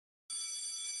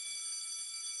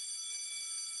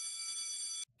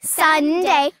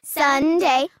Sunday,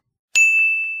 Sunday.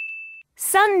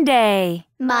 Sunday.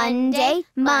 Monday,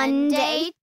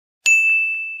 Monday.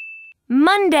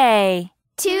 Monday.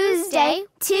 Tuesday,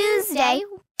 Tuesday.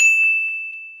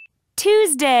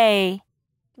 Tuesday.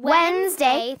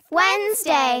 Wednesday,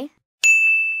 Wednesday.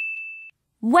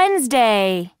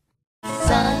 Wednesday.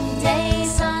 Sunday,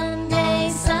 Sunday,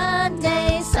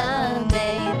 Sunday,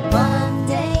 Sunday.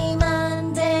 Monday,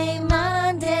 Monday,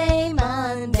 Monday,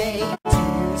 Monday.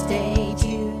 Tuesday,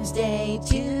 Tuesday,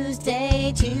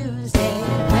 Tuesday, Tuesday.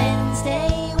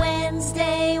 Wednesday,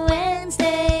 Wednesday,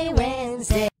 Wednesday,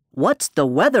 Wednesday. What's the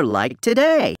weather like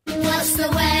today? What's the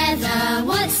weather?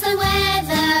 What's the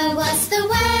weather? What's the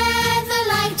weather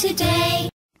like today?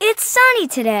 It's sunny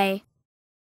today.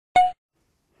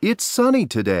 It's sunny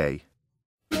today.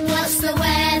 What's the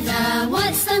weather?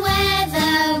 What's the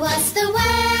weather? What's the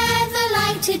weather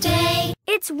like today?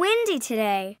 It's windy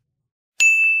today.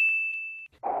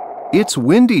 It's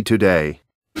windy today.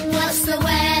 What's the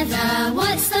weather?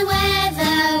 What's the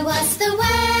weather? What's the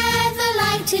weather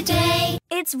like today?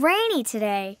 It's rainy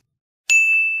today.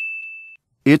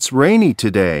 It's rainy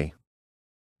today.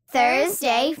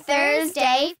 Thursday,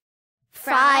 Thursday.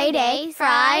 Friday,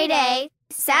 Friday.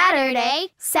 Saturday,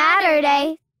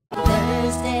 Saturday.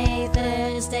 Thursday,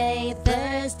 Thursday,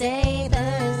 Thursday,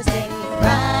 Thursday.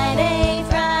 Friday,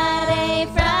 Friday,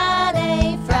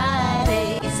 Friday,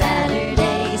 Friday.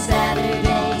 Saturday,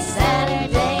 Saturday,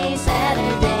 Saturday,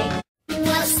 Saturday.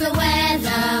 What's the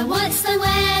weather? What's the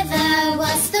weather?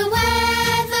 What's the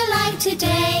weather like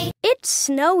today? It's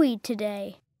snowy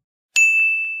today.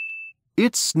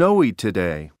 It's snowy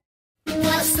today.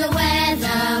 What's the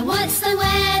weather? What's the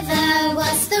weather?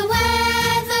 What's the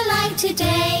weather like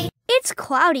today? It's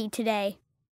cloudy today.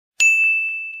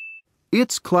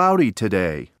 It's cloudy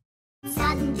today.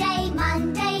 Sunday,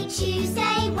 Monday,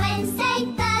 Tuesday, Wednesday,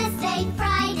 Thursday,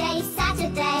 Friday,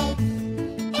 Saturday.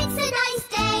 It's a nice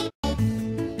day.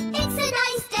 It's a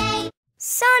nice day.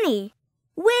 Sunny,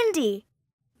 windy,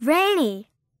 rainy,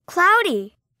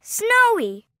 cloudy,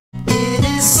 snowy. It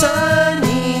is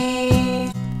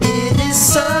sunny. It is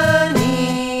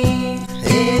sunny.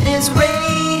 It is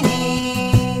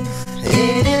rainy.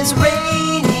 It is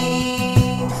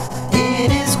rainy.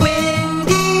 It is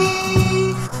windy.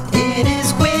 It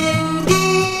is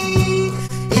windy.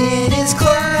 It is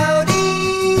cloudy.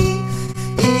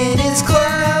 It is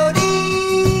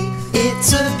cloudy.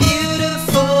 It's a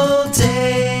beautiful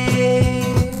day.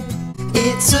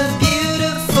 It's a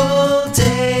beautiful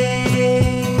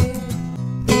day.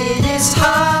 It is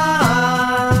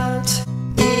hot.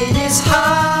 It is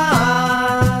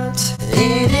hot.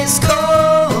 It is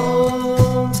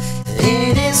cold.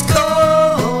 It is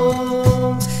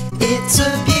cold. It's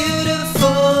a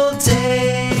beautiful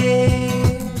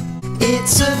day.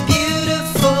 It's a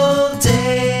beautiful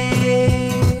day.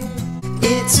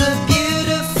 It's a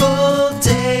beautiful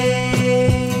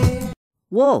day.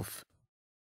 Wolf.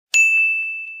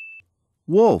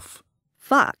 Wolf.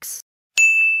 Fox.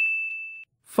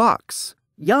 Fox.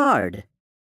 Yard.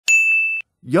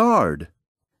 Yard.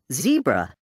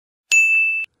 Zebra.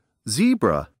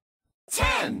 Zebra.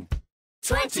 10,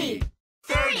 20,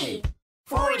 30,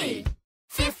 40,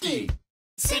 50,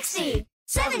 60,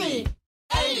 70,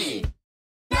 80,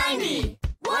 90,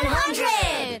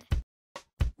 100.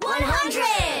 100.